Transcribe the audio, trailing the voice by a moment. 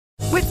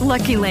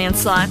Lucky Land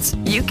Slots,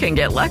 you can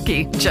get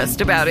lucky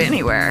just about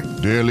anywhere.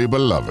 Dearly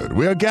beloved,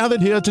 we are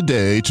gathered here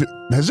today to...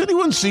 Has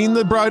anyone seen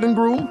the bride and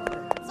groom?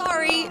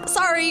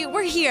 Sorry,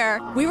 we're here.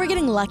 We were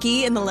getting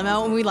lucky in the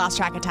limo and we lost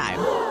track of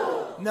time.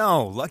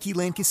 No, Lucky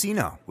Land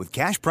Casino, with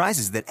cash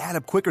prizes that add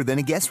up quicker than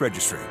a guest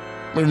registry.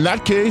 In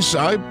that case,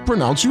 I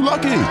pronounce you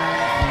lucky.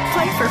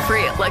 Play for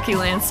free at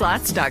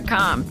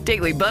LuckyLandSlots.com.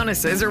 Daily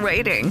bonuses are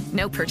waiting.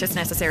 No purchase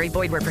necessary.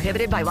 Void where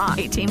prohibited by law.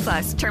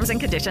 18+. Terms and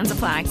conditions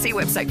apply. See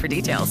website for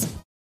details.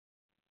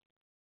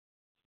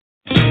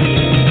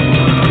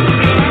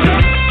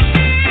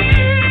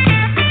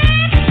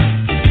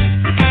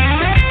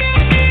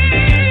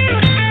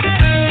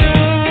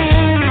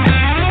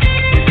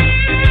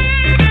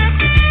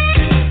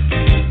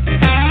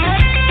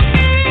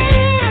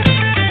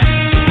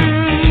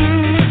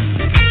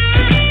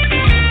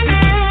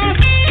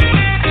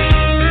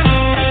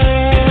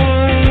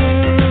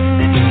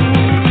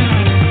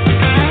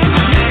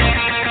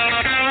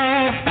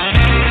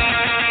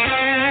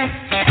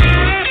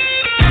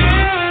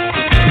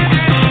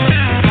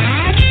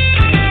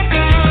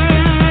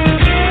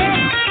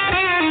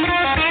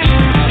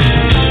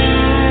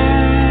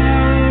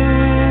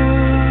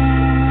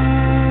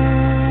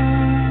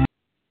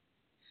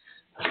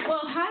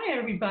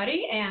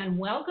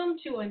 Welcome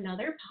to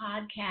another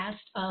podcast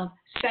of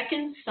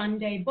Second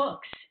Sunday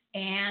Books.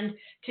 And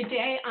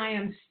today I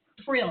am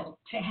thrilled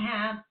to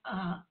have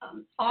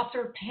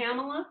author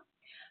Pamela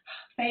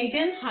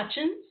Fagan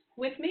Hutchins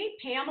with me.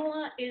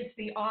 Pamela is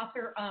the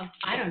author of,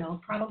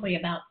 probably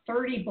about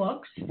 30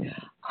 books.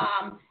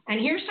 And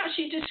here's how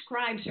she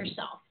describes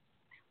herself.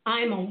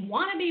 I'm a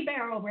wannabe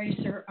barrel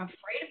racer,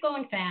 afraid of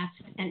going fast,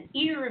 an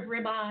eater of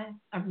ribeye,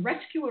 a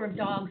rescuer of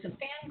dogs, a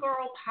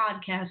fangirl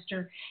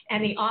podcaster,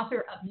 and the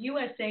author of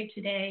USA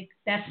Today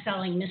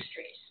best-selling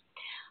mysteries.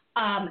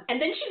 And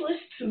then she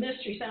lists some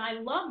mysteries, and I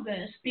love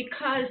this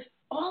because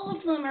all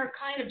of them are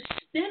kind of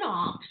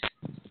spin-offs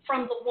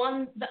from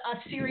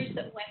a series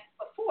that went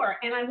before.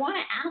 And I want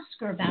to ask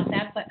her about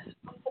that, but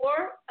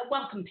before,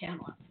 welcome,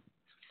 Pamela.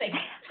 Say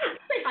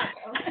hi,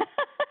 Pamela.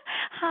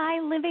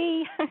 Hi,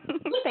 Libby.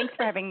 Thanks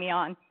for having me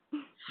on.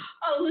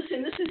 Oh,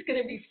 listen, this is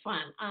going to be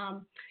fun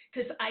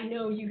because I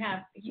know you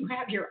have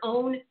your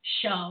own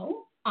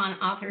show on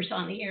Authors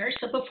on the Air.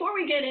 So before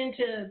we get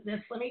into this,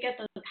 let me get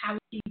the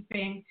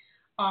housekeeping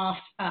off.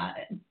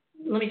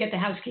 Let me get the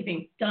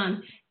housekeeping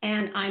done.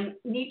 And I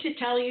need to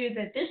tell you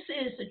that this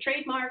is a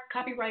trademark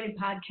copyrighted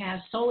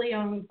podcast solely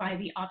owned by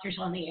the Authors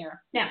on the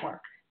Air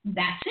network.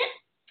 That's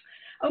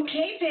it.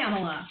 Okay,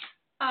 Pamela.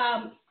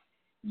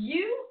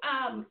 You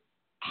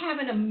have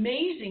an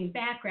amazing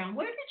background.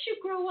 Where did you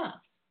grow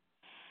up?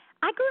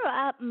 I grew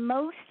up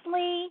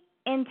mostly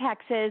in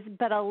Texas,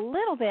 but a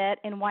little bit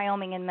in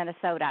Wyoming and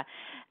Minnesota,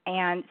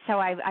 and so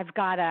I've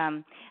got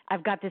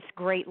this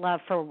great love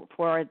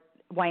for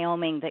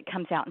Wyoming that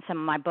comes out in some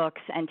of my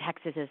books, and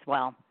Texas as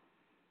well.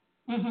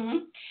 Mm-hmm.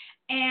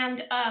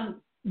 And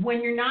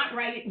when you're not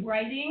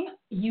writing,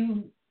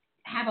 you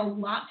have a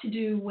lot to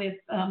do with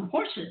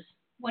horses.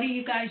 What do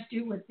you guys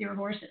do with your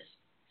horses?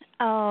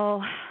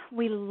 Oh,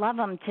 we love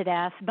them to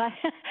death, but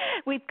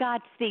we've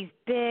got these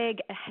big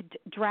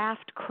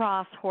draft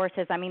cross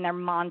horses. I mean, they're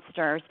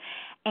monsters,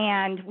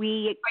 and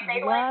we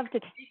love to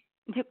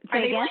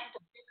say again.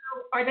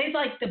 Are they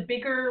like the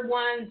bigger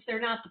ones?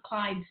 They're not the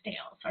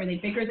Clydesdales. Are they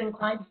bigger than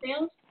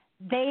Clydesdales?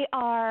 They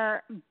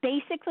are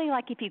basically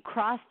like if you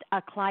crossed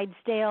a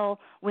Clydesdale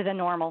with a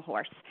normal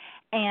horse,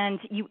 and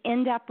you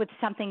end up with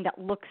something that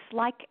looks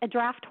like a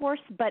draft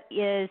horse but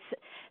is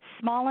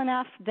small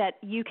enough that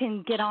you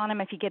can get on them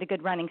if you get a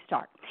good running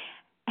start.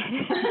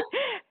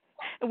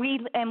 We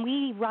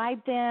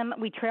ride them.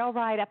 We trail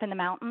ride up in the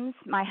mountains.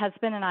 My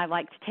husband and I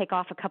like to take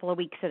off a couple of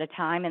weeks at a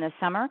time in the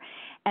summer,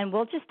 and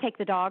we'll just take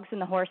the dogs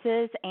and the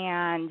horses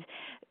and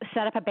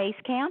set up a base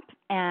camp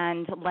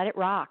and let it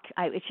rock.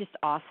 It's just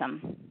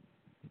awesome.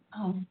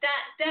 Oh,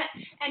 that,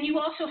 and you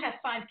also have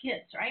 5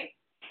 kids, right?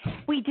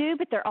 We do,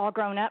 but they're all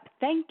grown up.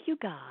 Thank you,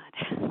 God.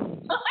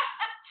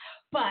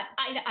 But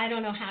I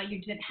don't know how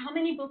you did. How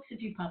many books have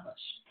you published?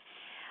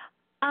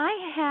 I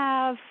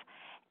have,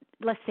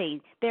 let's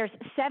see, there's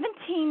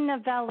 17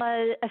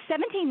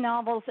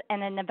 novels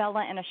and a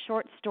novella and a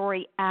short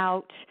story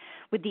out,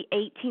 with the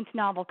 18th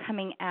novel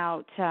coming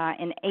out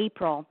in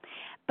April.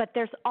 But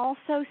there's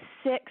also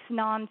 6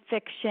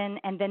 nonfiction,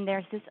 and then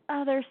there's this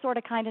other sort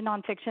of kind of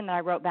nonfiction that I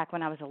wrote back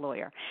when I was a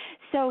lawyer.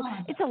 So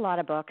it's a lot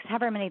of books,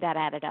 however many that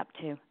added up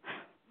to.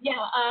 Yeah,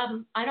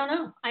 I don't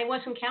know. I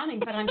wasn't counting,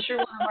 but I'm sure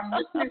one of our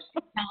listeners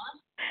can tell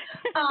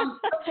us.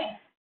 Okay,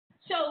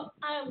 so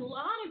a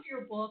lot of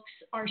your books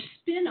are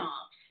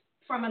spin-offs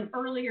from an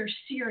earlier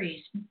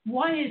series.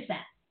 Why is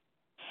that?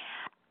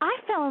 I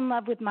fell in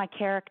love with my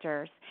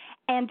characters,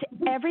 and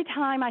every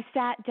time I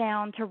sat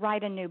down to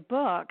write a new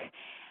book,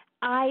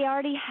 I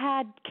already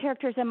had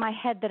characters in my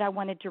head that I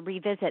wanted to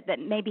revisit that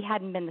maybe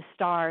hadn't been the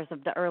stars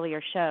of the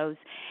earlier shows.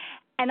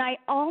 And I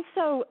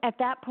also, at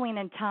that point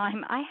in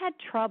time, I had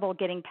trouble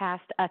getting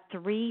past a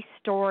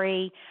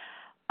 3-story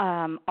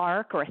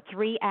arc or a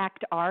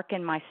 3-act arc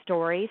in my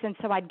stories, and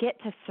so I'd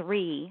get to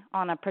 3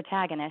 on a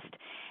protagonist,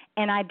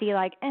 and I'd be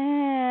like,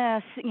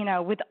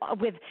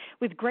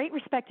 with great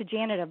respect to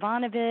Janet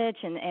Ivanovich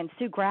and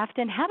Sue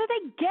Grafton, how do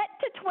they get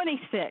to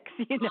 26?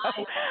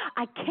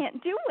 I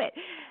can't do it.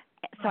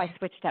 So I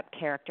switched up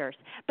characters.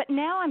 But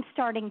now I'm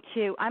starting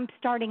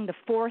the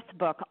 4th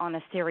book on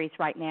a series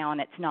right now,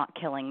 and it's not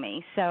killing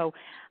me. So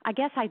I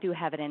guess I do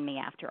have it in me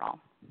after all.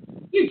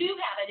 You do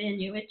have it in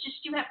you. It's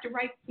just you have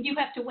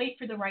to wait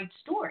for the right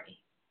story.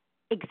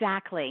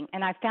 Exactly.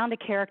 And I found a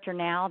character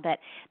now that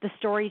the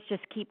stories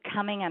just keep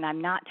coming, and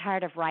I'm not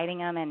tired of writing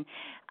them. And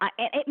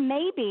it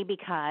may be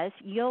because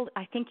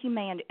I think you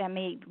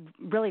may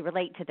really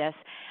relate to this.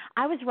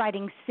 I was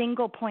writing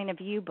single point of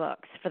view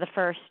books for the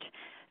first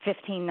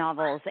 15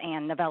 novels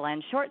and novella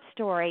and short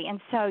story,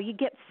 and so you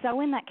get so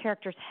in that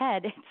character's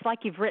head, it's like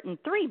you've written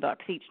 3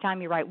 books each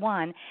time you write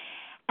one.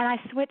 And I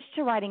switched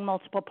to writing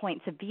multiple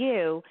points of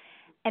view,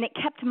 and it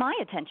kept my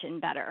attention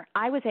better.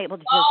 I was able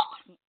to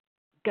just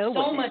go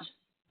so with much. it.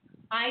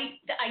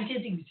 I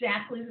did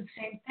exactly the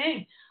same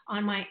thing.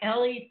 On my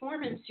Ellie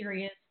Foreman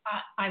series,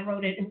 I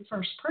wrote it in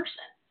first person.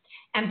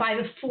 And by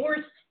the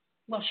 4th,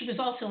 well, she was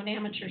also an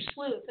amateur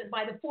sleuth, and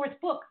by the 4th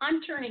book,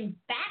 I'm turning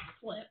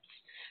backflips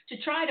to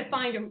try to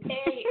find a reason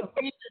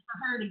for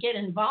her to get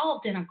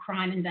involved in a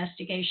crime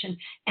investigation,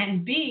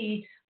 and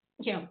B,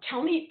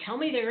 tell me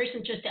there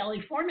isn't just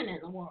Ellie Foreman in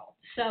the world.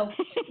 So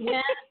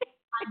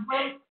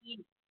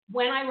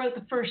when I wrote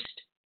the first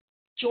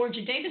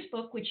Georgia Davis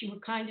book, which you were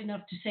kind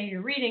enough to say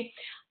you're reading,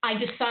 I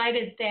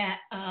decided that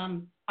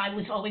I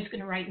was always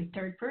going to write in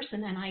third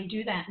person, and I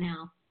do that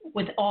now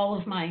with all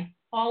of my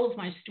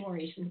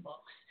stories and books.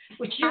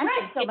 Which you're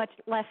right. So much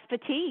less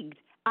fatigued.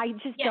 I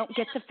just don't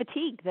get the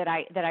fatigue that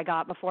I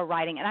got before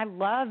writing, and I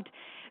loved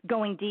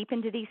going deep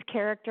into these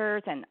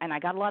characters, and I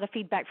got a lot of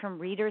feedback from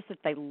readers that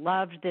they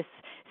loved this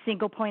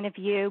single point of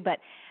view, but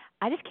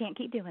I just can't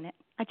keep doing it.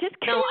 I just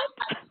can't. No,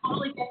 I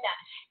totally get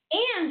that.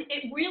 And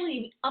it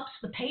really ups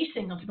the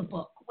pacing of the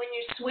book. When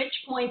you switch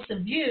points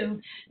of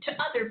view to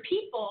other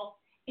people,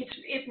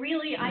 it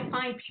really, I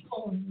find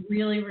people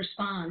really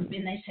respond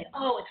when they say,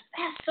 oh,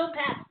 it's so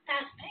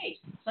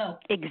fast-paced. So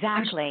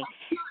exactly.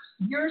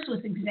 Yours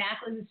was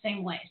exactly the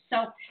same way.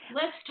 So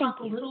let's talk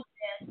a little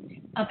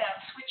bit about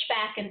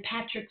Switchback and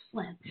Patrick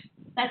Flint.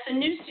 That's a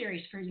new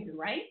series for you,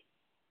 right?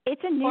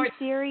 It's a new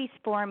series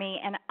for me,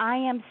 and I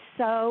am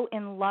so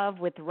in love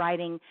with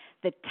writing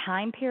the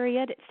time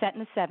period. It's set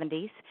in the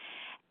 70s,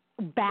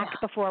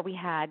 before we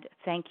had,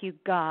 thank you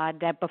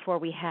God, before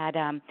we had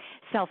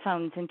cell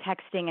phones and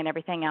texting and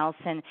everything else,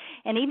 and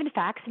even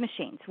fax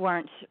machines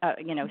weren't,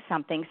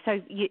 something.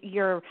 So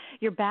you're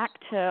back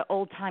to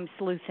old-time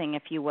sleuthing,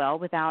 if you will,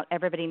 without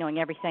everybody knowing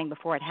everything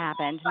before it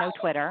happened, no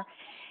Twitter.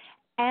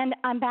 And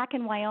I'm back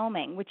in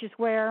Wyoming, which is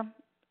where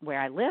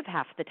I live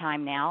half the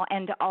time now,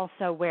 and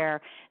also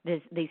where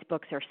these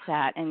books are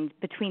set. And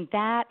between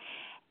that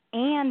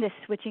and this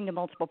switching to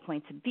multiple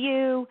points of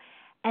view,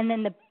 and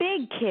then the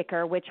big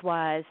kicker, which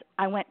was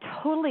I went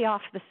totally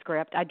off the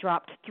script. I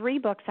dropped 3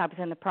 books I was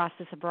in the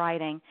process of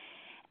writing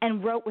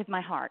and wrote with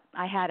my heart.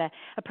 I had a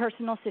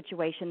personal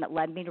situation that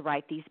led me to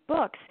write these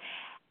books,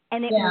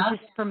 and it was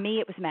just, for me,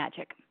 it was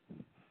magic.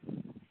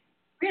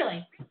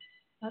 Really?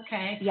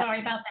 Okay. Yep. Sorry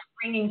about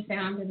that ringing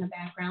sound in the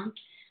background.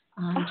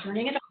 I'm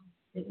turning it off.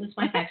 It was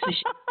my fax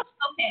machine.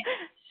 Okay.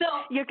 So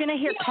you're going to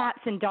hear cats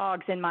and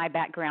dogs in my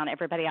background.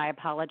 Everybody, I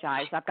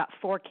apologize. I've got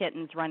 4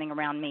 kittens running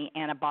around me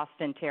and a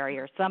Boston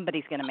Terrier.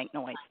 Somebody's going to make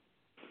noise.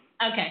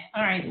 Okay.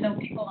 All right. So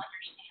people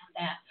understand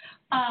that.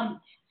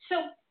 So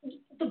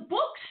the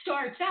book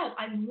starts out,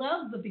 I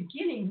love the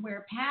beginning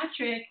where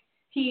Patrick,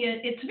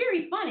 it's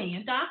very funny.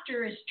 A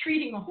doctor is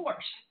treating a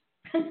horse.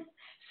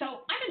 So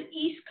I'm an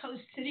East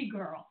Coast city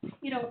girl. Does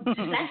that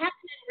happen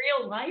in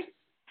real life?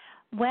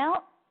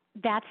 Well,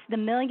 that's the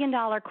 $1 million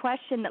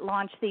question that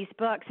launched these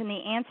books, and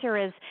the answer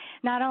is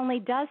not only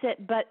does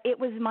it, but it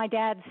was my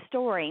dad's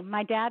story.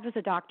 My dad was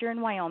a doctor in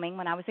Wyoming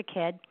when I was a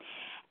kid,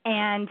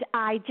 and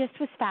I just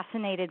was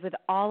fascinated with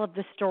all of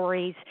the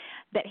stories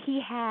that he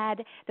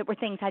had that were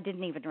things I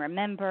didn't even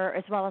remember,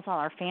 as well as all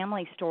our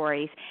family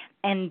stories,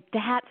 and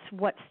that's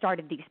what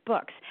started these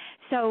books.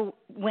 So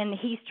when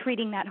he's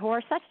treating that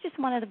horse, that's just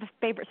one of the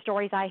favorite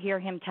stories I hear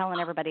him telling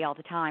everybody all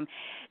the time.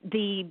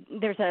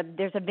 There's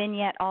a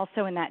vignette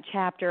also in that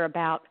chapter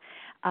about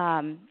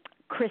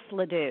Chris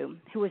Ledoux,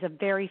 who was a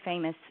very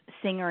famous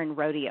singer and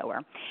rodeoer.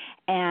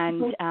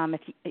 And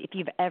if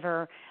you've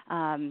ever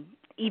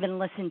even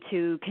listened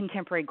to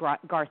contemporary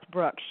Garth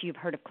Brooks, you've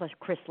heard of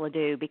Chris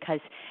Ledoux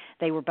because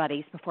they were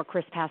buddies before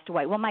Chris passed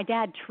away. Well, my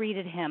dad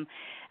treated him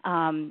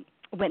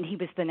when he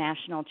was the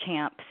national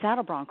champ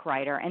saddle bronc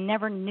rider, and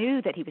never knew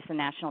that he was the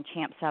national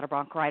champ saddle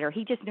bronc rider.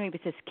 He just knew he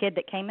was this kid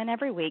that came in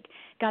every week,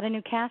 got a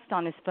new cast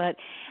on his foot,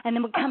 and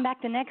then would come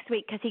back the next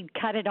week because he'd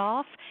cut it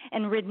off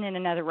and ridden in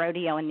another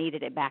rodeo and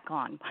needed it back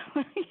on.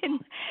 So it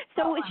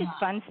was just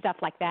fun stuff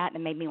like that that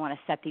made me want to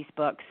set these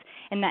books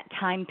in that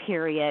time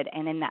period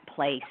and in that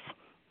place.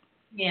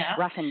 Yeah.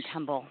 Rough and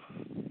tumble.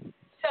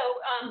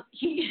 So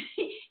he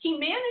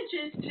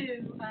manages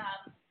to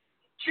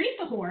treat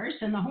the horse,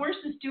 and the horse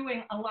is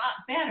doing a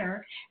lot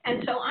better.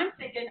 And so I'm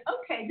thinking,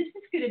 okay, this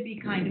is going to be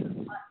kind of a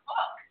fun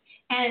book.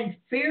 And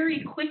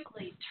very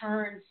quickly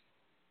turns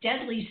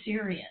deadly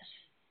serious.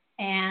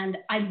 And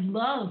I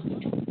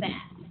loved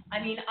that.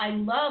 I mean, I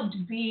loved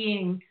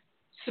being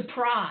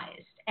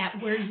surprised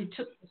at where you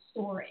took the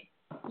story.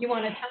 You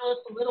want to tell us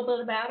a little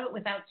bit about it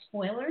without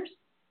spoilers?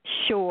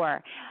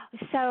 Sure.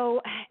 So,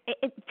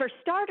 for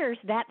starters,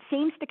 that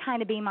seems to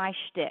kind of be my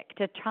shtick,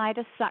 to try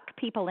to suck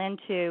people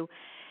into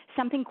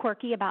something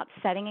quirky about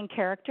setting and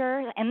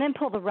character, and then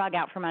pull the rug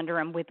out from under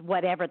them with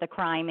whatever the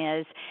crime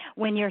is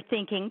when you're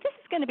thinking, this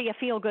is going to be a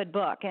feel-good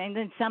book, and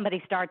then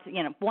somebody starts,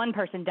 one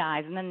person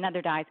dies and then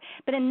another dies.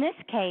 But in this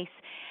case,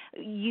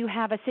 you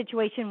have a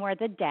situation where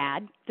the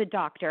dad, the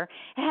doctor,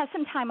 has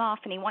some time off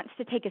and he wants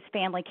to take his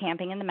family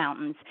camping in the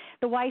mountains.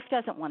 The wife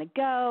doesn't want to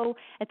go.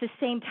 At the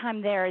same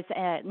time, there's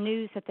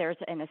news that there's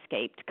an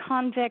escaped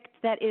convict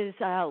that is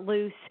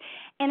loose.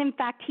 And in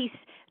fact, he's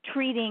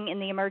treating in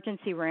the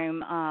emergency room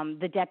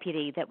the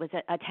deputy that was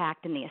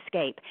attacked in the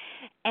escape.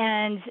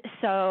 And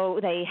so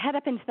they head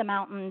up into the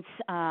mountains,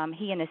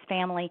 he and his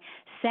family,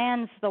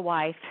 sans the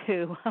wife,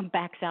 who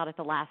backs out at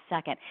the last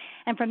second.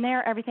 And from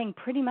there, everything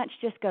pretty much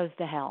just goes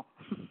to hell.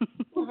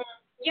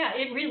 Yeah,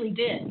 it really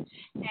did.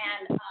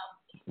 And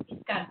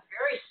it got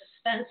very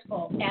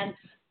suspenseful. And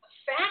the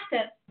fact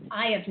that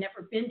I have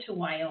never been to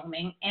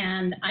Wyoming,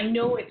 and I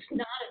know it's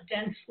not a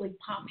densely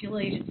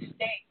populated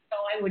state, so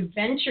I would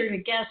venture to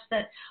guess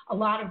that a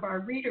lot of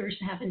our readers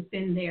haven't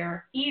been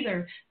there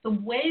either. The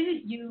way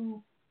that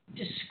you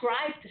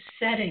describe the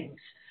settings,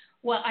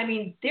 well, I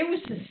mean, there was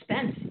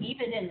suspense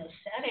even in the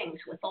settings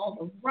with all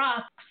the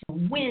rocks, the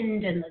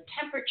wind, and the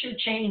temperature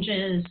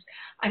changes.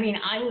 I mean,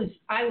 I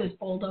was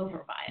bowled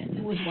over by it.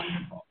 It was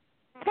wonderful.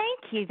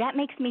 Thank you. That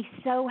makes me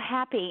so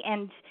happy.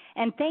 And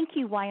thank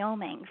you,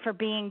 Wyoming, for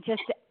being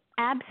just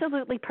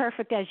absolutely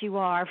perfect as you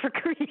are for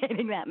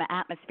creating that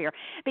atmosphere,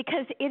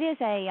 because it is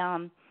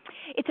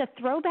it's a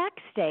throwback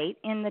state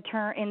in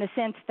the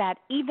sense that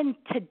even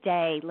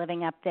today,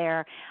 living up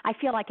there, I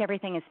feel like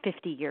everything is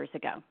 50 years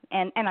ago,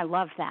 and I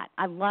love that.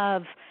 I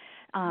love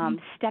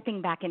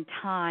stepping back in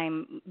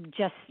time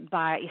just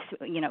by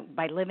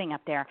living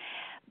up there.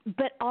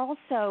 But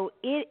also,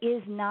 it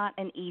is not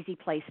an easy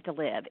place to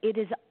live. It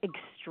is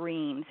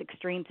extremes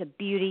of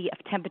beauty,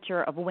 of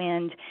temperature, of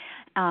wind,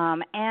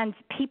 and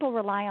people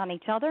rely on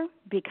each other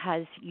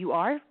because you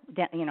are,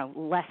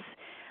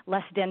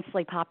 less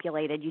densely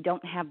populated. You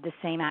don't have the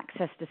same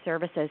access to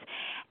services,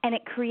 and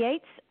it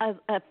creates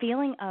a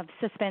feeling of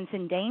suspense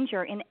and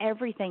danger in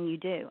everything you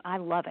do. I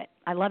love it.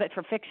 I love it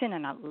for fiction,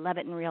 and I love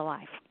it in real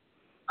life.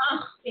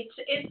 It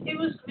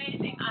was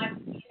amazing.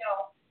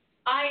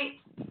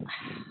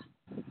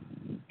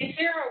 Is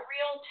there a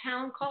real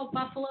town called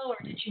Buffalo, or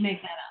did you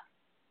make that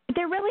up?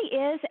 There really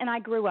is, and I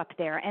grew up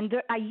there. And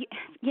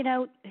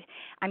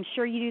I'm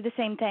sure you do the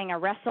same thing. I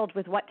wrestled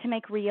with what to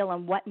make real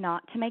and what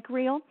not to make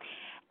real.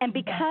 And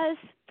because,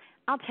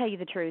 I'll tell you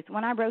the truth,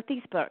 when I wrote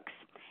these books,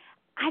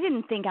 I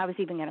didn't think I was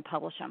even going to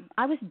publish them.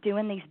 I was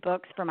doing these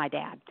books for my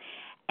dad.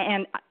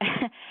 And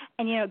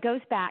it goes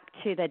back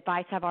to the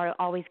advice I've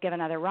always given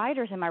other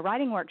writers in my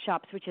writing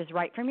workshops, which is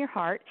write from your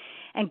heart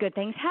and good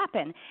things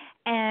happen.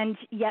 And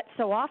yet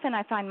so often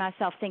I find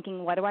myself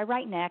thinking, what do I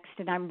write next?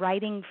 And I'm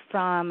writing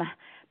from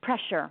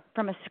pressure,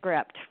 from a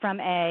script,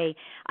 I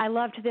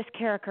loved this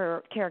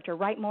character,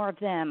 write more of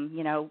them,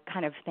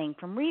 kind of thing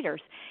from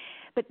readers.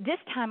 But this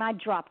time I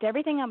dropped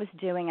everything I was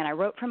doing and I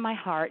wrote from my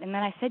heart. And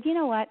then I said, you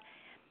know what?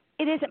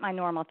 It isn't my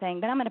normal thing,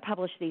 but I'm going to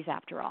publish these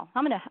after all.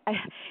 I'm going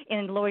to,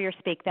 in lawyer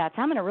speak, I'm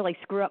going to really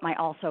screw up my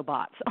also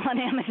bots on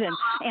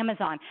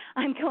Amazon.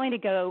 I'm going to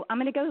go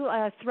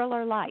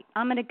thriller light.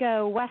 I'm going to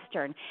go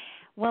Western.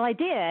 Well, I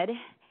did, and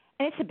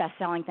it's the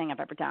best-selling thing I've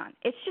ever done.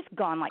 It's just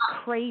gone like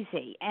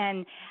crazy.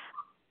 And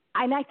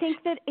I think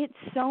that it's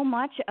so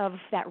much of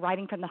that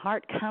writing from the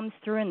heart comes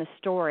through in the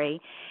story.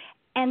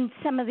 And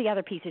some of the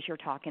other pieces you're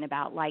talking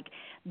about, like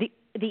the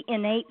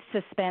innate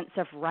suspense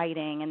of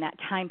writing and that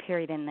time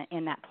period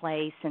in that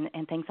place and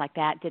things like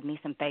that, did me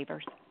some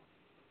favors.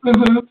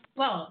 Mm-hmm.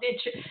 Well,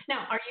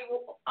 now, are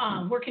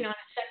you working on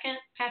a second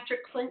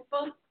Patrick Flint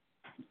book?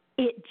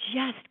 It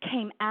just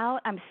came out.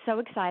 I'm so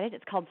excited.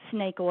 It's called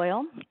Snake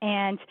Oil.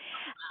 And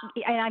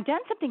I've done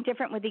something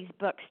different with these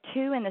books,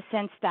 too, in the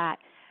sense that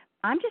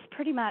I'm just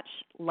pretty much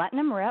letting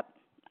them rip.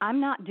 I'm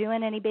not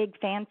doing any big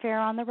fanfare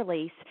on the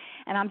release,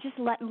 and I'm just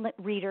letting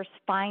readers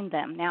find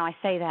them. Now, I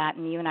say that,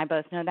 and you and I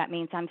both know that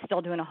means I'm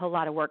still doing a whole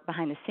lot of work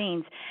behind the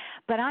scenes,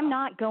 but I'm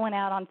not going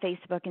out on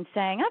Facebook and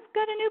saying, I've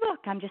got a new book.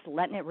 I'm just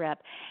letting it rip.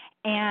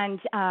 And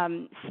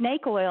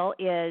Snake Oil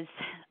is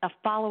a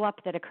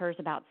follow-up that occurs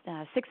about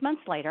 6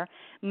 months later,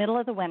 middle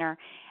of the winter,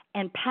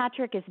 and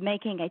Patrick is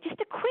making just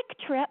a quick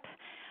trip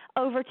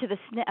over to the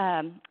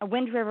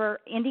Wind River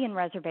Indian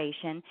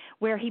Reservation,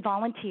 where he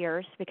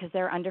volunteers because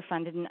they're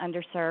underfunded and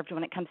underserved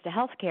when it comes to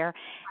health care.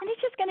 And it's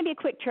just going to be a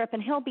quick trip,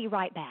 and he'll be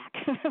right back.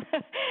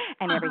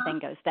 And everything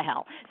goes to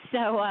hell.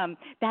 So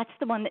that's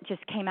the one that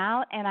just came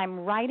out. And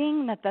I'm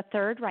writing the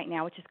third right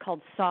now, which is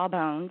called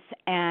Sawbones.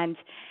 And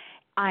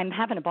I'm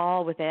having a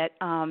ball with it.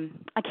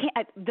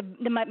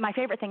 My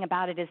favorite thing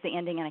about it is the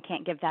ending, and I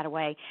can't give that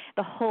away.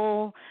 The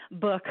whole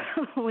book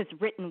was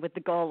written with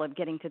the goal of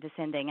getting to this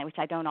ending, which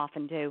I don't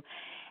often do.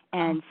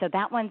 And so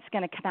that one's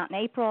going to come out in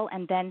April,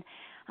 and then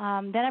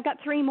I've got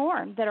 3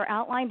 more that are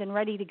outlined and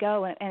ready to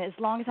go. And as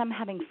long as I'm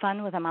having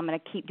fun with them, I'm going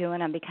to keep doing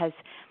them, because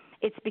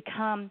it's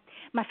become,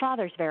 my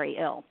father's very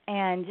ill,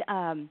 and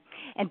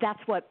that's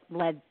what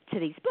led to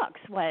these books,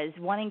 was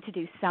wanting to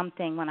do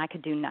something when I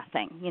could do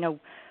nothing.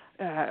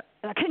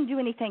 I couldn't do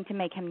anything to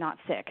make him not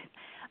sick,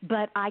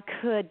 but I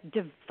could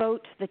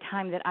devote the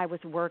time that I was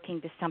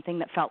working to something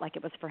that felt like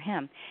it was for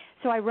him.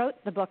 So I wrote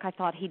the book I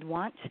thought he'd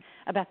want,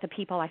 about the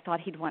people I thought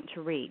he'd want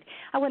to read.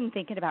 I wasn't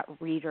thinking about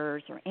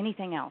readers or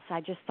anything else. I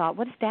just thought,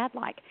 what does Dad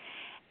like?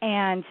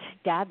 And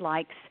Dad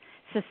likes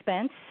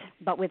suspense,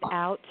 but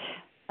without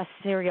a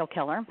serial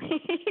killer.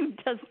 He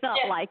does not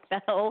like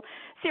the whole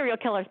serial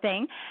killer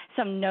thing.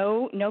 So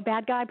no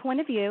bad guy point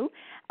of view.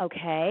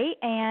 Okay,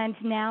 and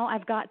now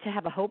I've got to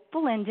have a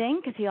hopeful ending,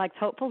 because he likes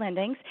hopeful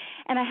endings,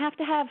 and I have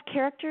to have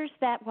characters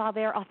that, while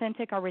they're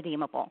authentic, are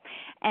redeemable.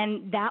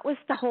 And that was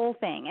the whole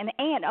thing.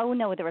 And oh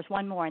no, there was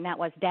one more, and that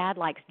was Dad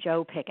likes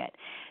Joe Pickett.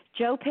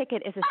 Joe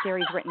Pickett is a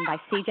series written by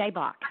C.J.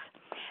 Box.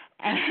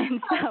 And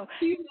so,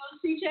 do you know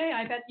CJ?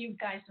 I bet you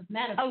guys have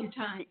met a few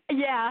times.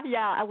 Yeah,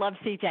 I love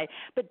CJ.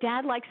 But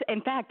Dad likes, in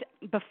fact,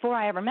 before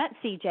I ever met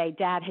CJ,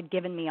 Dad had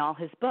given me all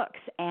his books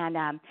and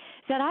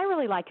said, I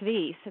really like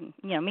these. And,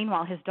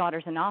 meanwhile, his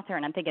daughter's an author,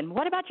 and I'm thinking,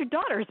 what about your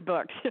daughter's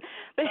books?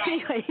 But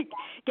anyway, he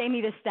gave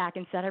me this stack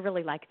and said, I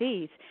really like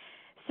these.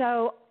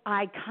 So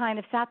I kind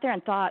of sat there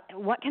and thought,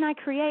 what can I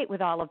create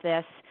with all of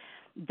this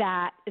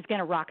that is going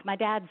to rock my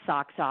dad's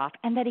socks off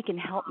and that he can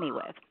help me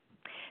with?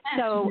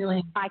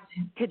 So I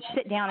could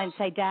sit down and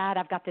say, Dad,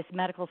 I've got this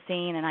medical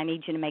scene and I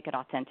need you to make it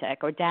authentic.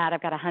 Or, Dad,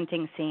 I've got a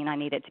hunting scene. I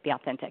need it to be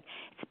authentic.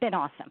 It's been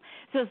awesome.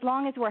 So as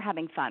long as we're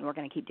having fun, we're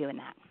going to keep doing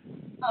that.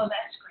 Oh,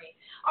 that's great.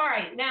 All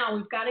right. Now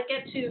we've got to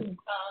get to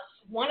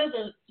one of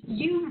the –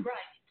 you write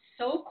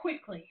so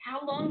quickly.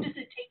 How long does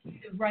it take you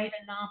to write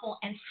a novel,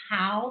 and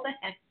how the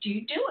heck do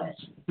you do it?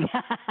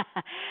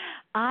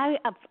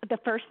 The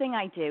first thing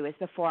I do is,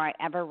 before I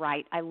ever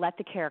write, I let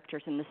the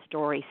characters in the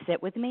story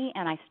sit with me,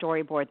 and I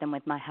storyboard them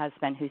with my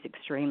husband, who's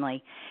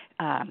extremely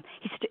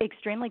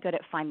good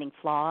at finding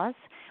flaws,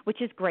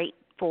 which is great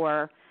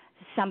for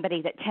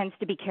somebody that tends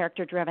to be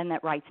character-driven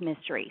that writes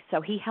mysteries. So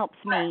he helps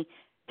me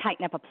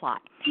tighten up a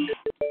plot.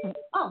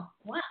 Oh,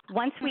 wow.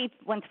 Once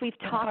we've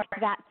talked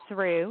that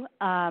through,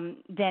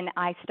 then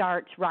I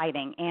start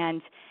writing,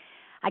 and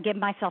I give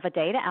myself a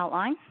day to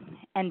outline,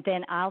 and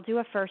then I'll do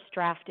a first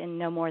draft in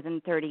no more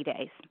than 30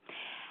 days.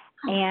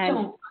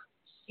 And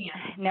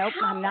nope,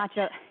 I'm not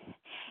just.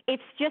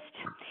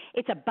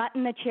 It's a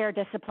butt-in-the-chair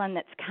discipline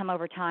that's come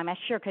over time. I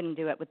sure couldn't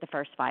do it with the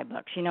first 5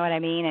 books. You know what I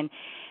mean? And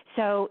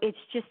so it's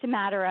just a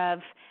matter of,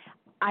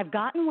 I've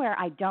gotten where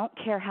I don't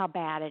care how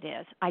bad it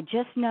is. I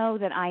just know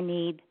that I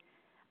need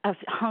a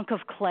hunk of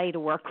clay to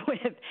work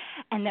with,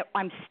 and that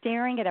I'm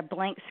staring at a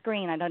blank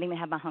screen. I don't even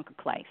have my hunk of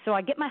clay. So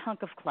I get my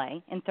hunk of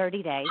clay in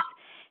 30 days.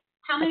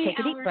 How many take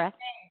a deep breath.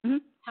 Mm-hmm.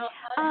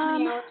 How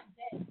many hours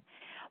a day?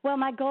 Well,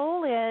 my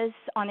goal is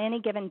on any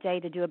given day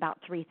to do about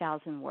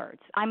 3,000 words.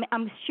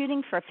 I'm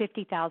shooting for a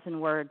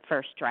 50,000-word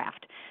first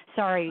draft.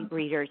 Sorry,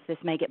 readers, this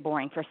may get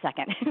boring for a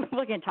second.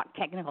 We're going to talk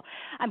technical.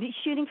 I'm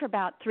shooting for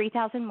about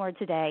 3,000 words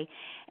a day,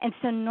 and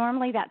so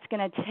normally that's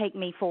going to take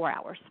me 4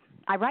 hours.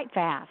 I write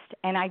fast,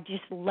 and I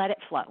just let it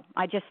flow.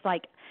 I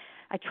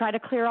try to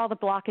clear all the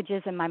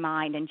blockages in my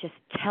mind and just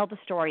tell the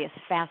story as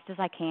fast as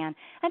I can.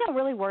 I don't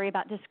really worry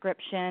about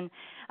description,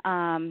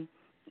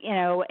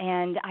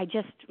 and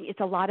it's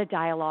a lot of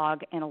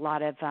dialogue and a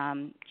lot of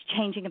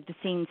changing of the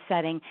scene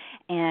setting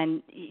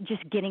and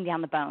just getting down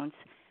the bones.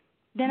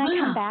 Then I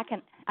come back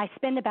and I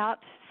spend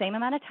about the same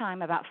amount of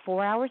time, about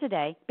 4 hours a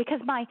day, because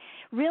my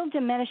real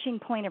diminishing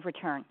point of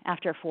return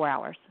after 4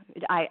 hours,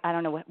 I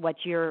don't know what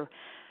your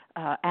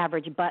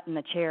average butt in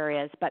the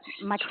chair is, but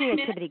my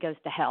creativity goes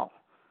to hell.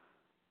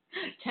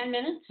 10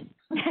 minutes?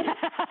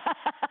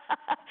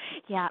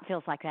 Yeah, it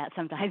feels like that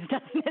sometimes,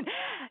 doesn't it?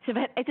 So,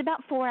 but it's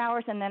about 4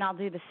 hours, and then I'll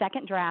do the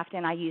second draft,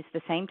 and I use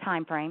the same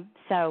time frame.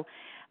 So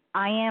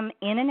I am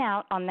in and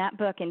out on that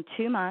book in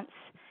 2 months,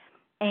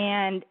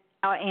 and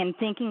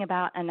thinking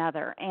about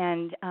another.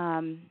 And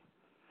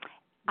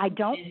I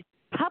don't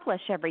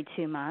publish every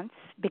 2 months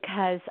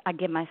because I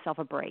give myself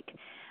a break.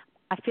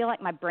 I feel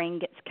like my brain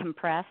gets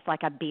compressed,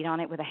 like I beat on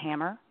it with a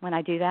hammer when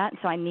I do that.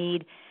 So I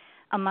need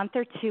a month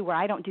or 2 where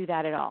I don't do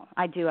that at all.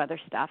 I do other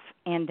stuff,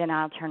 and then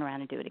I'll turn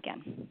around and do it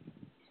again.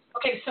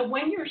 Okay, so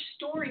when you're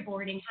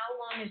storyboarding,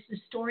 how long is the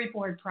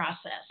storyboard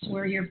process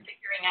where you're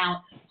figuring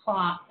out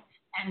plot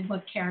and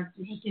what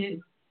characters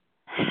do?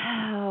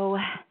 Oh,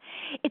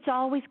 it's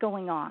always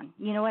going on.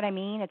 You know what I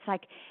mean? It's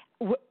like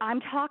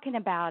I'm talking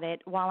about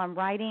it while I'm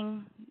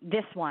writing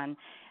this one.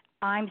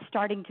 I'm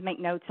starting to make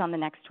notes on the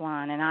next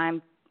one, and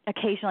I'm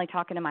occasionally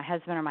talking to my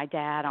husband or my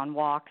dad on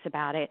walks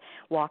about it.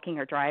 Walking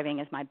or driving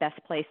is my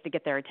best place to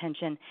get their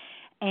attention.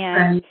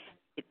 And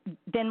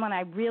then when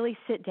I really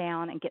sit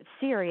down and get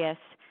serious,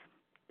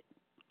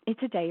 it's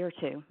a day or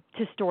two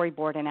to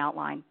storyboard and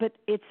outline, but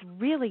it's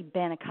really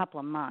been a couple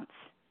of months.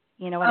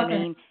 You know what I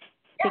mean?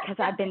 Because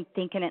I've been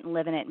thinking it and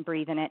living it and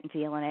breathing it and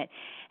feeling it.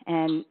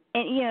 And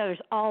there's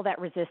all that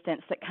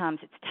resistance that comes.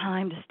 It's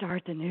time to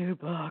start the new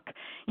book.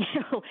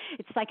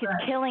 It's like it's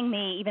killing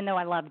me, even though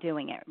I love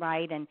doing it,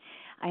 right? And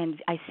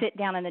I sit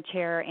down in the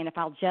chair, and if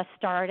I'll just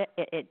start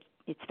it,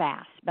 it's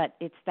fast. But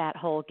it's that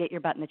whole get your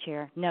butt in the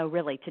chair. No,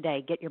 really,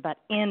 today, get your butt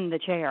in the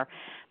chair.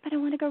 But I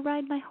want to go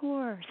ride my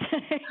horse.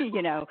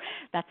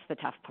 That's the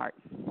tough part.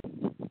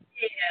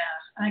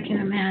 Yeah, I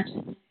can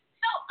imagine.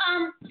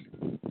 So,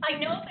 I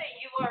know that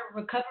you are a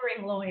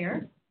recovering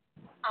lawyer,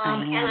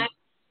 and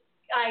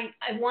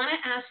I want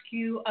to ask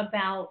you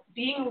about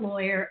being a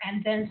lawyer,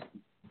 and then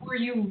were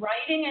you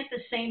writing at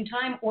the same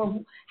time, or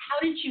how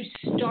did you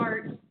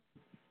start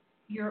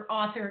your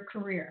author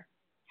career?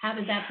 How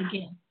did that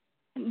begin?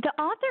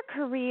 The author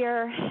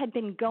career had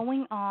been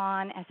going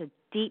on as a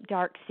deep,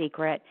 dark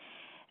secret,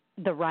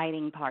 the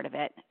writing part of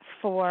it,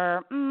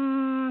 for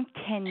 10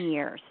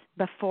 years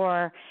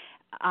before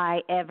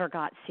I ever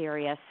got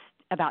serious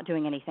about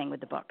doing anything with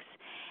the books.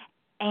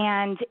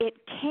 And it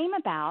came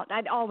about,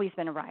 I'd always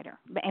been a writer,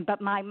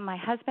 but my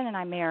husband and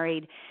I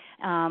married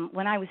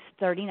when I was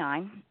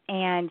 39,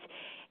 and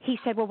he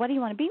said, well, what do you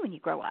want to be when you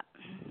grow up?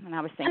 And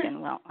I was thinking,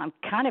 well, I'm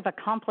kind of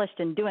accomplished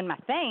and doing my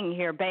thing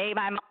here, babe.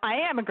 I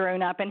am a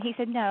grown up. And he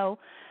said, no,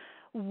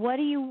 what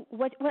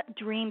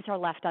dreams are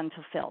left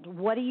unfulfilled?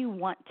 What do you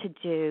want to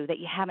do that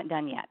you haven't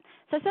done yet?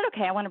 So I said,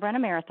 okay, I want to run a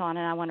marathon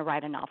and I want to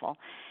write a novel.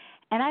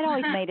 And I'd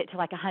always made it to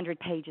like 100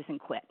 pages and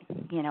quit,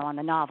 on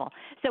the novel.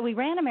 So we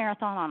ran a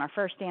marathon on our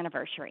first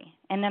anniversary.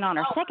 And then on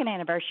our second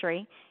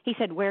anniversary, he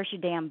said, where's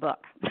your damn book?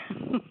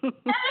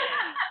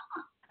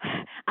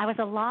 I was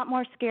a lot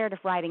more scared of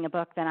writing a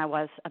book than I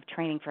was of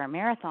training for a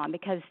marathon,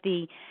 because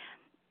the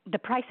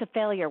price of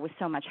failure was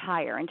so much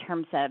higher in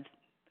terms of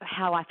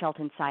how I felt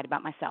inside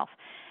about myself.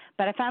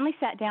 But I finally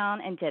sat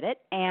down and did it,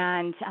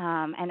 and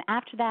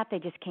after that, they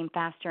just came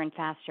faster and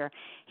faster.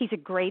 He's a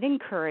great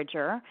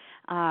encourager.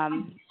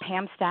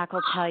 Pam Stack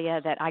will tell you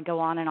that I go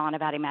on and on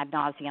about him ad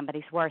nauseum, but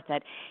he's worth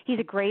it. He's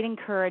a great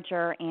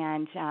encourager,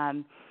 and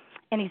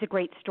he's a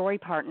great story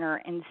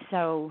partner, and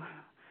so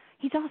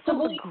he's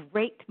also a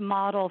great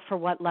model for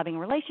what loving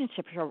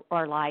relationships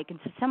are like, and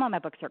so some of my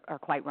books are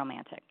quite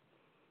romantic,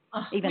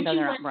 even though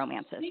they're not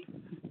romances.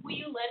 Will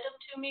you lend them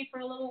to me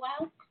for a little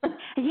while?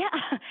 Yeah,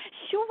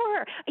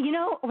 sure.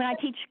 When I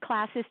teach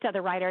classes to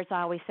other writers,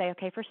 I always say,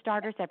 okay, for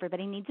starters,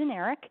 everybody needs an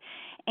Eric,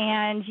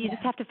 and you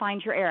just have to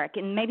find your Eric.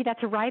 And maybe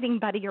that's a writing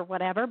buddy or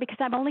whatever, because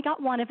I've only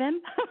got one of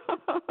him.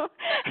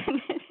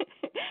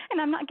 And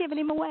I'm not giving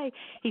him away.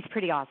 He's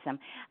pretty awesome.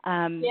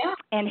 And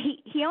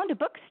he owned a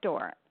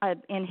bookstore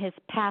in his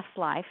past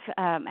life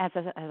as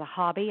a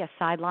hobby, a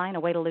sideline, a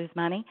way to lose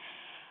money.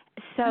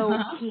 So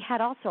he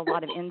had also a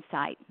lot of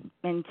insight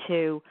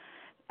into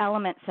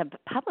elements of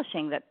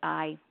publishing that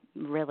I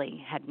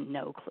really had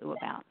no clue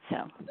about. So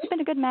it's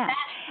been a good match.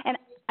 And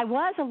I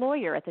was a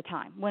lawyer at the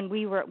time when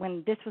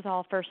this was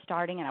all first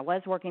starting, and I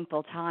was working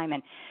full time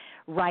and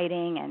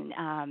writing,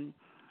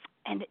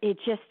 and it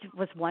just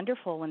was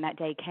wonderful when that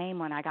day came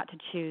when I got to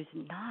choose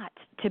not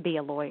to be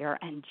a lawyer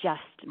and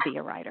just be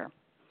a writer.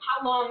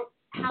 How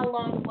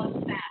long was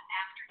that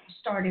after you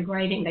started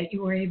writing that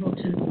you were able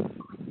to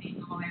be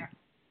a lawyer?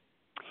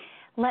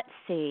 Let's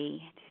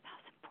see,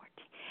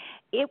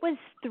 2014. It was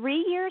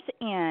 3 years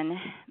in.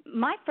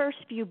 My first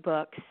few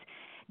books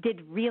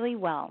did really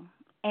well,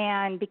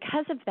 and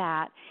because of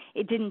that,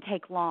 it didn't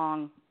take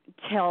long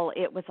till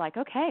it was like,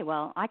 okay,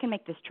 well, I can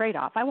make this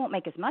trade-off. I won't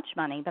make as much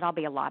money, but I'll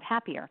be a lot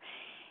happier.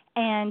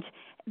 And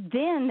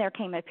then there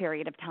came a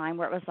period of time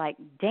where it was like,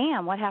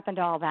 damn, what happened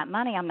to all that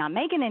money? I'm not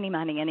making any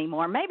money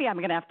anymore. Maybe I'm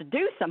going to have to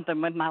do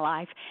something with my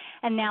life.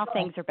 And now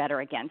things are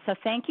better again. So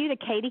thank you to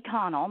Katie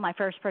Connell, my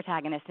first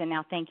protagonist, and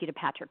now thank you to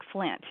Patrick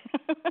Flint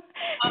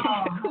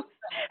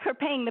for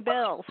paying the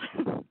bills.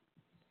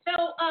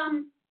 So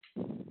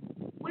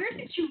where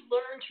did you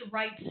learn to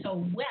write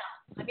so well?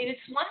 I mean, it's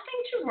one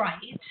thing to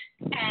write,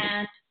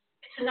 and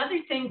it's another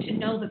thing to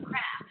know the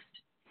craft.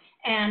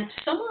 And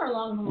somewhere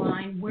along the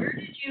line, where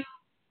did you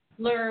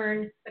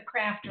learn the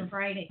craft of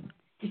writing?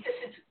 Because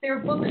your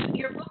books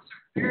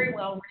are very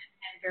well written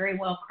and very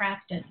well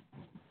crafted.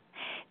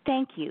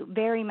 Thank you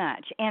very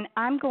much. And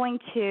I'm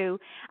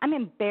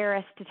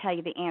embarrassed to tell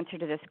you the answer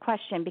to this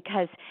question,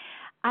 because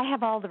I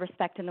have all the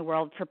respect in the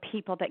world for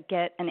people that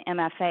get an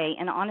MFA,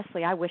 and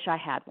honestly, I wish I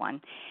had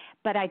one,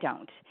 but I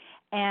don't.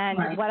 And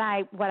right. what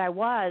I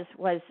was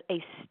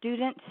a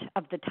student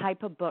of the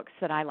type of books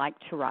that I like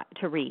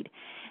to read.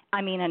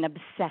 I mean, an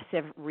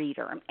obsessive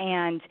reader.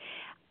 And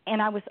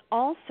I was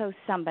also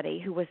somebody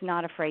who was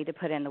not afraid to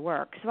put in the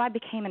work. So I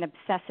became an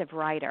obsessive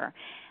writer.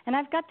 And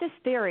I've got this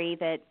theory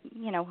that,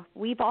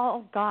 we've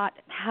all got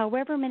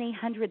however many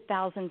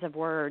 100,000s of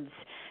words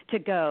to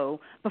go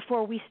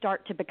before we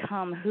start to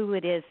become who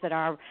it is that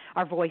our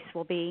voice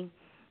will be.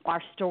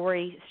 our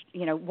stories,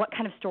 what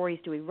kind of stories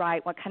do we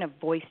write, what kind of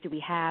voice do we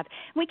have.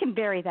 We can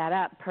vary that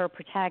up per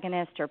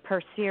protagonist or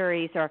per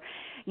series or,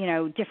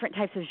 different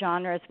types of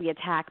genres we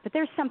attack. But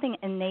there's something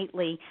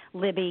innately,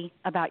 Libby,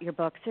 about your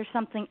books. There's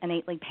something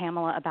innately,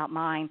 Pamela, about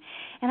mine.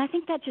 And I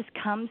think that just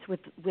comes with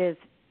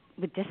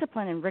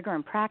discipline and rigor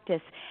and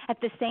practice at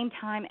the same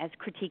time as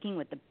critiquing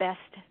with the best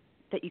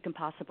that you can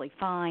possibly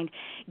find,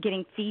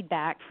 getting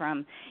feedback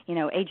from,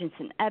 agents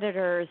and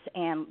editors,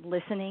 and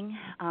listening.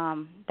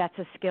 That's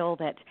a skill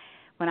that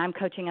when I'm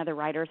coaching other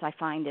writers, I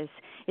find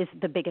is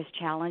the biggest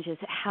challenge, is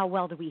how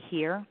well do we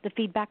hear the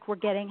feedback we're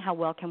getting? How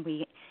well can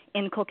we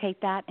inculcate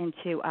that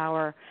into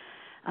our,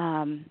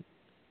 our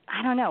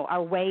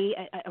way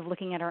of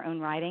looking at our own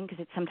writing, because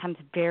it's sometimes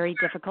very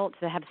difficult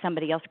to have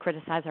somebody else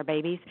criticize our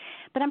babies.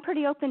 But I'm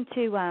pretty open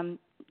to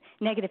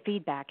negative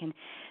feedback. And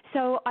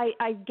so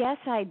I guess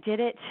I did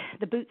it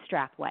the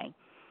bootstrap way.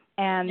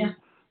 And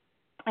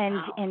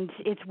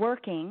it's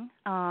working,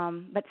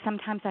 but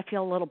sometimes I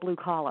feel a little blue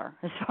collar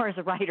as far as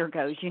a writer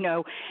goes,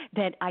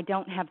 that I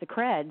don't have the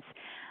creds.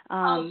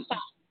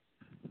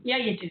 Yeah,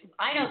 you do.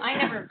 I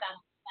never done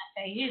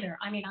that way either.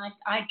 I mean,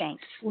 I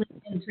slipped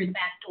in through the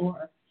back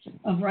door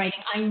of writing.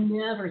 I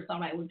never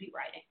thought I would be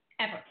writing,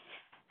 ever.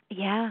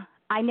 Yeah,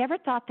 I never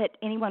thought that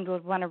anyone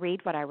would want to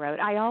read what I wrote.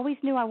 I always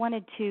knew I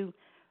wanted to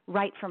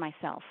write for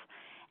myself.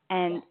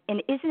 And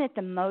isn't it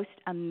the most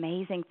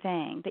amazing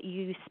thing that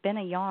you spin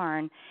a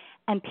yarn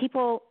and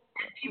people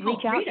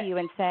reach out to you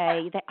and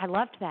say, that I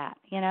loved that,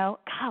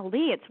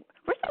 golly,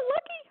 we're so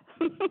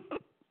lucky.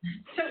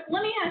 So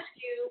let me ask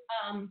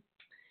you,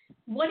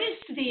 what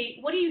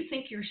do you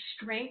think your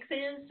strength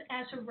is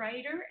as a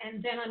writer?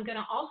 And then I'm going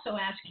to also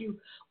ask you,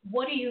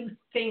 what do you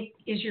think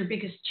is your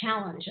biggest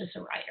challenge as a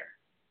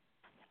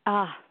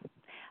writer?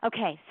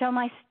 Okay. So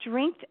my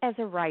strength as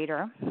a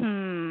writer,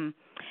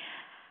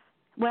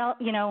 well,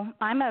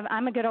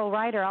 I'm a good old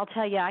writer. I'll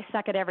tell you, I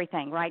suck at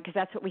everything, right? Because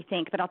that's what we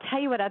think. But I'll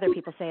tell you what other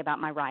people say about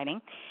my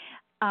writing.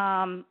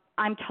 I'm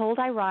told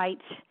I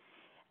write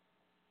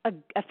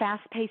a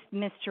fast-paced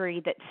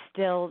mystery that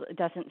still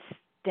doesn't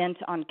stint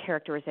on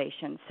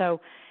characterization. So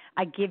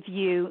I give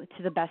you,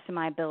 to the best of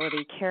my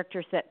ability,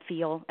 characters that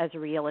feel as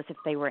real as if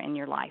they were in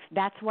your life.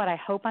 That's what I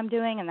hope I'm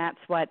doing, and that's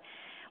what,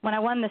 when I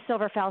won the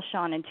Silver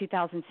Falchion in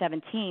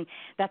 2017,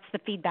 that's the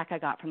feedback I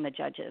got from the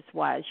judges,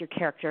 was your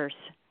characters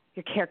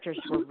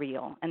were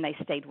real, and they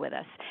stayed with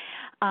us.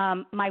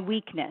 My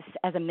weakness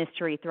as a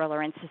mystery,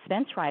 thriller, and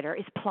suspense writer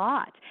is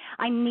plot.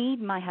 I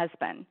need my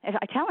husband.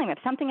 I tell him if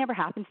something ever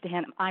happens to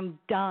him, I'm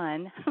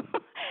done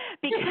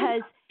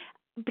because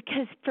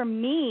for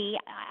me,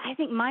 I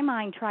think my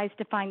mind tries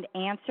to find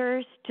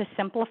answers to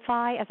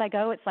simplify as I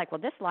go. It's like,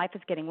 well, this life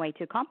is getting way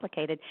too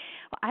complicated.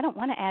 Well, I don't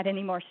want to add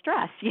any more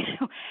stress,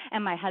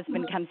 And my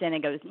husband comes in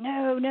and goes,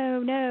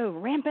 no,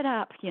 ramp it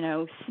up,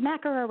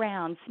 smack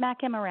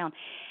him around.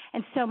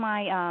 And so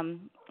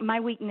my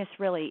weakness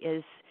really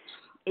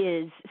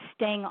is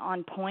staying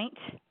on point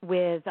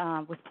with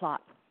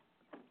plot.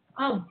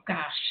 Oh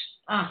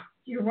gosh,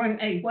 you're one.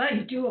 Well,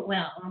 you do it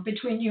well.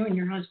 Between you and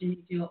your husband,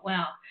 you do it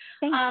well.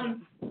 Thank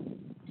you.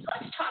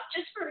 Let's talk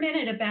just for a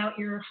minute about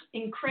your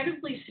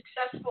incredibly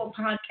successful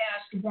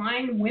podcast,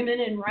 Wine, Women,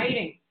 and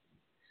Writing.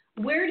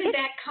 Where did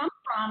that come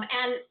from?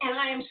 And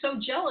I am so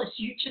jealous.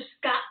 You just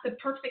got the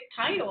perfect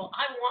title.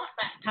 I want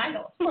that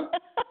title.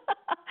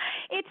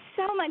 It's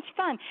so much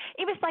fun.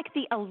 It was like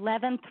the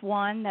 11th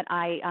one that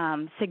I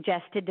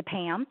suggested to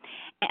Pam.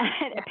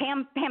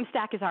 And Pam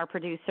Stack is our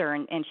producer,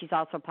 and she's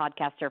also a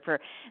podcaster for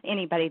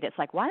anybody that's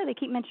like, why do they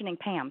keep mentioning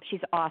Pam?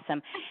 She's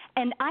awesome.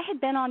 And I had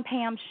been on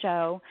Pam's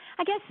show,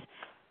 I guess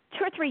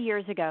 2 or 3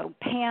 years ago.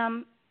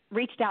 Pam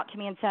reached out to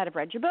me and said, I've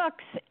read your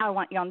books. I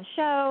want you on the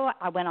show.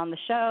 I went on the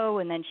show,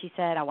 and then she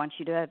said, I want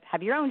you to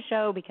have your own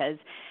show because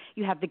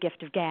you have the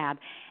gift of gab.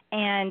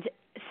 And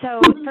so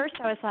at first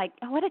I was like,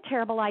 oh, what a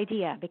terrible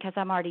idea, because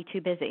I'm already too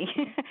busy.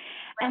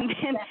 And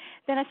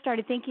then I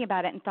started thinking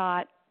about it and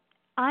thought,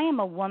 I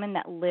am a woman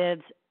that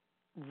lives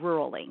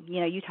rurally.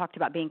 You talked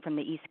about being from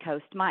the East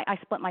Coast. I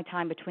split my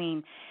time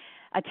between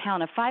a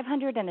town of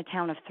 500 and a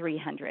town of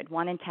 300,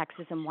 one in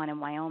Texas and one in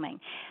Wyoming.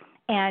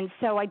 And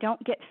so I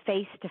don't get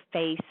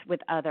face-to-face with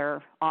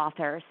other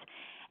authors.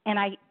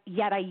 And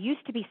yet I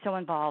used to be so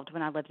involved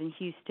when I lived in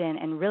Houston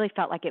and really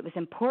felt like it was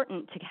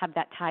important to have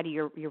that tie to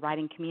your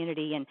writing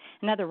community and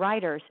other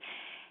writers.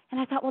 And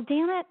I thought, well,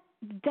 damn it,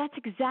 that's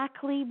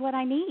exactly what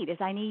I need, is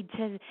I need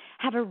to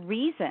have a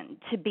reason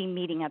to be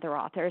meeting other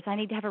authors. I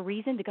need to have a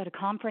reason to go to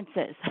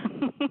conferences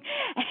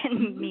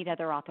and meet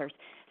other authors.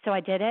 So I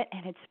did it,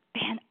 and it's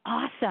been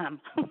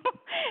awesome.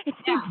 It's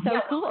been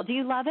so cool. Do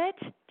you love it?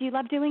 Do you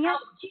love doing it?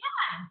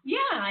 Yeah.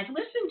 I've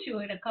listened to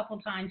it a couple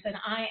times, and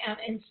I am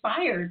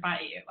inspired by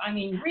you. I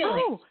mean,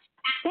 really. Oh,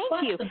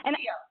 thank you. And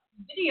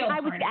video I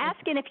was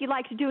asking if you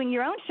liked doing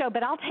your own show,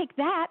 but I'll take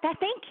that.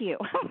 Thank you.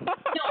 No,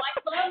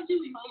 I love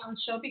doing my own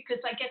show because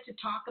I get to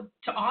talk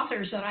to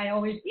authors that I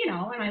always,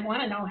 and I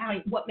want to know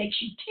what makes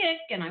you tick,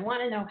 and I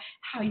want to know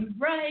how you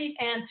write.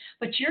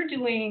 But you're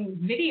doing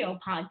video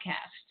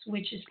podcasts,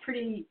 which is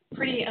pretty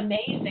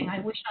amazing. I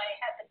wish I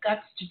had the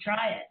guts to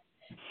try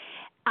it.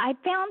 I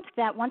found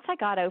that once I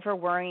got over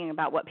worrying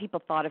about what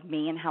people thought of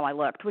me and how I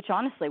looked, which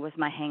honestly was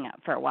my hang-up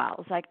for a while. It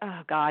was like,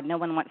 oh, God, no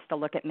one wants to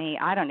look at me.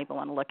 I don't even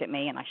want to look at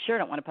me, and I sure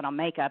don't want to put on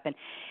makeup. And,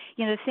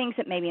 the things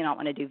that maybe I don't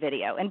want to do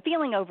video. And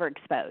feeling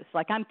overexposed,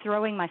 like I'm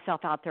throwing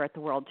myself out there at the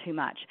world too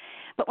much.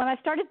 But when I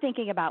started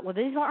thinking about, well,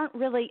 these aren't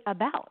really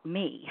about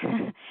me.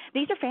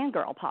 These are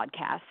fangirl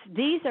podcasts.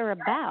 These are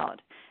about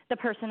the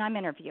person I'm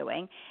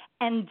interviewing.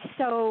 And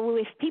so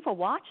if people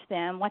watch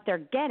them, what they're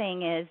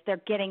getting is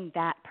they're getting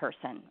that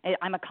person.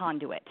 I'm a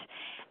conduit.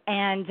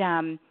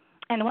 And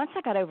once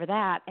I got over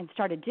that and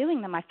started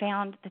doing them, I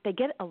found that they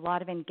get a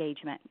lot of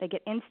engagement. They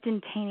get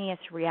instantaneous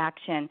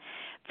reaction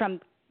from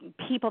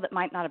people that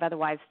might not have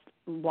otherwise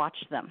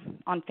watched them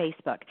on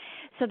Facebook.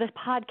 So this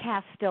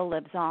podcast still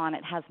lives on.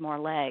 It has more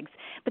legs.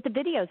 But the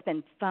video's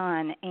been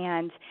fun,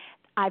 and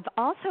I've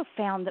also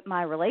found that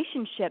my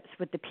relationships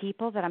with the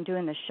people that I'm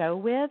doing the show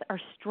with are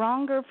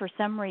stronger for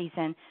some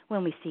reason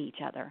when we see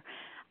each other.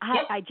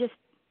 I just,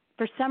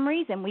 for some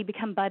reason, we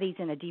become buddies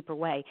in a deeper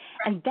way.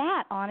 And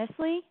that,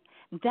 honestly,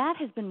 that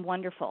has been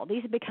wonderful.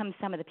 These have become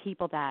some of the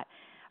people that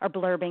are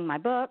blurbing my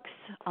books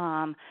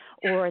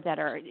or that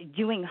are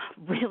doing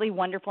really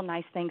wonderful,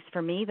 nice things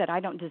for me that I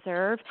don't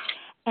deserve.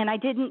 And I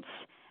didn't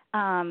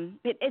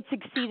it's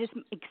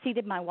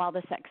exceeded my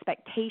wildest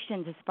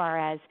expectations as far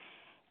as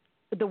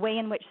the way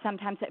in which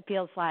sometimes it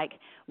feels like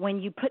when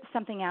you put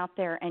something out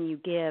there and you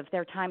give,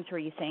 there are times where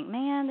you think,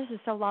 man, this is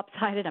so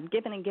lopsided. I'm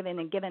giving and giving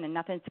and giving and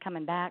nothing's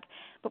coming back.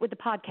 But with the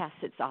podcast,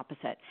 it's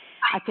opposite.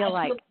 I feel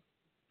like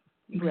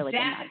really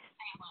been nice.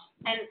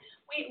 And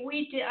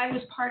we did. I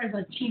was part of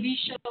a TV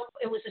show.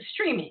 It was a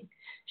streaming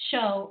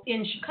show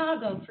in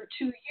Chicago for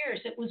 2 years.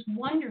 It was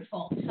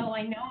wonderful. So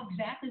I know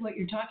exactly what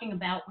you're talking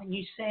about when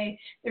you say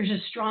there's a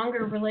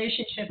stronger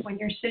relationship when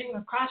you're sitting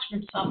across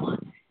from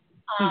someone.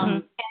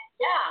 And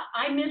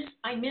yeah,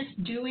 I miss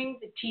doing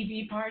the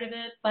TV part of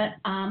it, but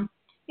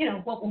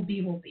what will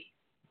be will be.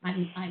 At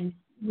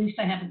least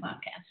I have a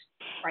podcast.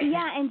 Right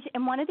now.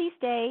 And one of these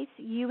days,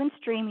 you and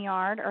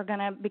StreamYard are going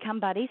to become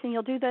buddies, and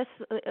you'll do this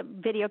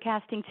video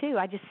casting too.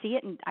 I just see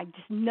it, and I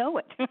just know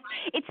it.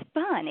 It's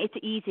fun. It's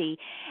easy.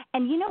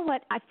 And you know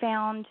what I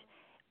found?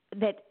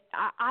 That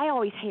I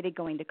always hated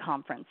going to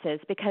conferences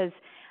because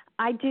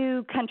I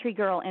do country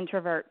girl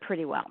introvert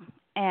pretty well.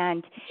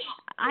 And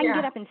I can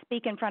get up and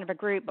speak in front of a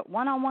group, but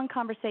one-on-one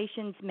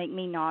conversations make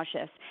me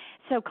nauseous.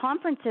 So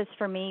conferences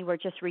for me were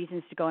just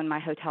reasons to go in my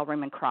hotel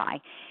room and cry.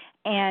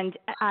 And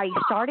I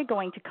started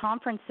going to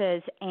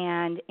conferences,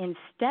 and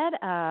instead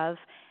of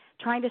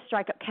trying to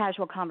strike up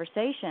casual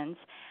conversations,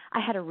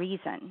 I had a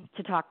reason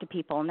to talk to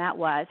people, and that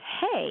was,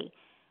 hey,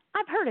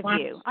 I've heard of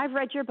you. I've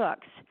read your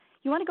books.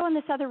 You want to go in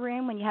this other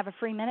room when you have a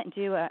free minute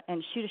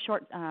and shoot a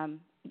short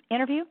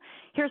interview?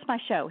 Here's my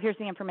show. Here's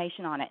the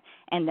information on it.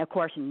 And, of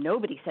course,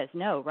 nobody says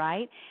no,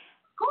 right?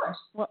 Of course.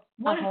 Well,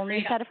 a whole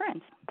new set of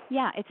friends.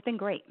 Yeah, it's been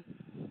great.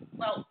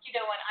 Well, you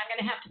know what? I'm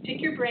going to have to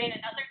pick your brain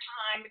another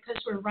time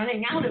because we're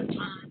running out of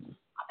time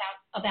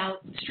about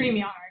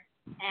StreamYard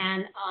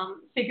and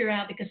figure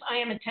out, because I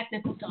am a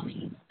technical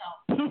dummy.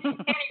 So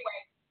anyway,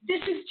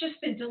 this has just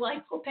been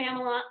delightful,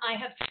 Pamela. I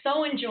have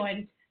so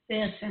enjoyed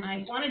this, and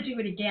I want to do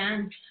it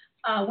again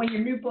when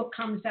your new book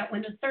comes out,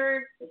 when the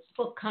third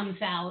book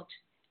comes out.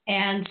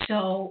 And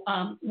so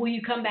will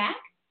you come back?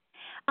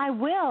 I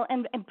will,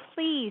 and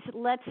please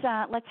let's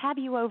have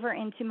you over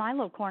into my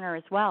little corner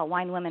as well,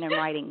 Wine, Women, and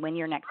Writing, when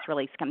your next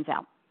release comes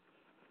out.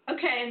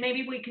 Okay, and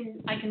maybe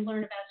I can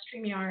learn about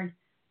StreamYard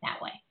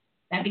that way.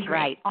 That'd be great.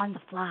 Right, on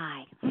the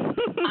fly. Right.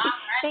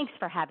 Thanks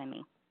for having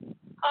me.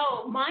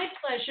 Oh, my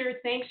pleasure.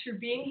 Thanks for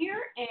being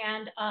here,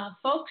 and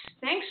folks,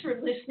 thanks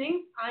for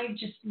listening. I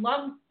just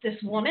love this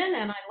woman,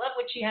 and I love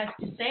what she has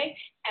to say,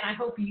 and I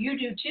hope you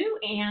do too.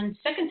 And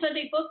Second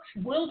Sunday Books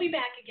will be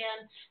back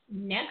again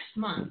next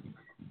month.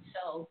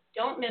 So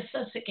don't miss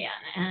us again.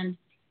 And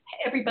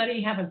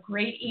everybody have a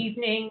great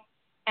evening,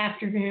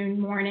 afternoon,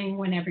 morning,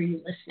 whenever you're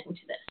listening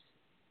to this.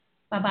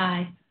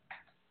 Bye-bye.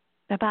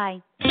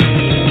 Bye-bye.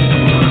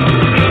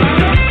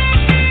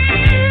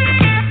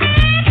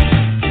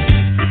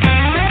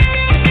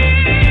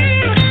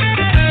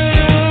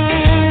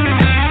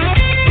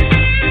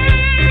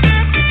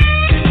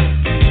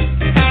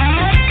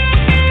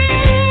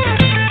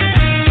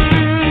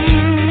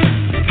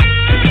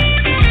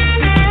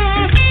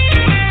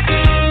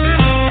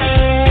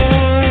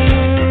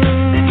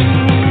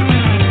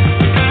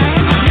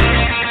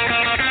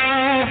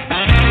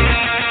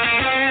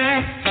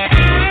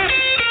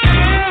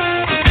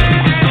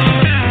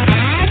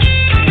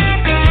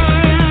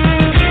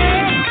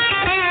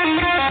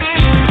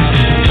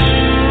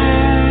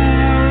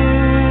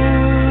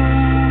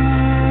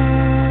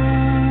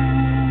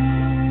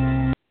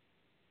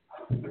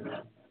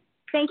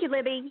 Thank you,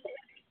 Libby.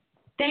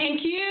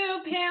 Thank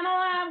you,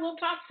 Pamela. We'll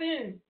talk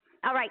soon.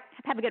 All right.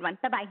 Have a good one.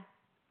 Bye-bye.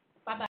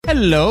 Bye-bye.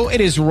 Hello, it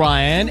is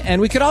Ryan,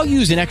 and we could all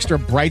use an extra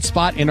bright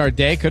spot in our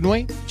day, couldn't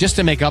we? Just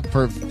to make up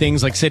for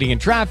things like sitting in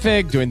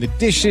traffic, doing the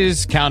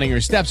dishes, counting your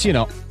steps, you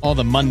know, all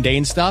the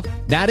mundane stuff.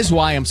 That is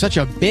why I'm such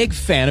a big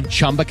fan of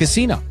Chumba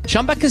Casino.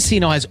 Chumba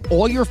Casino has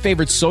all your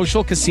favorite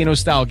social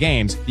casino-style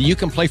games that you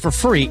can play for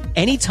free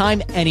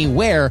anytime,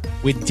 anywhere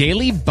with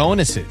daily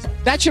bonuses.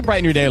 That should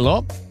brighten your day a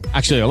little.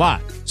 Actually, a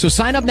lot. So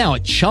sign up now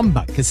at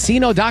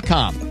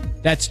ChumbaCasino.com.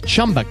 That's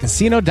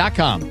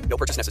ChumbaCasino.com. No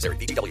purchase necessary.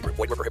 VGW Group.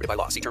 Void where prohibited by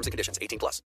law. See terms and conditions. 18+.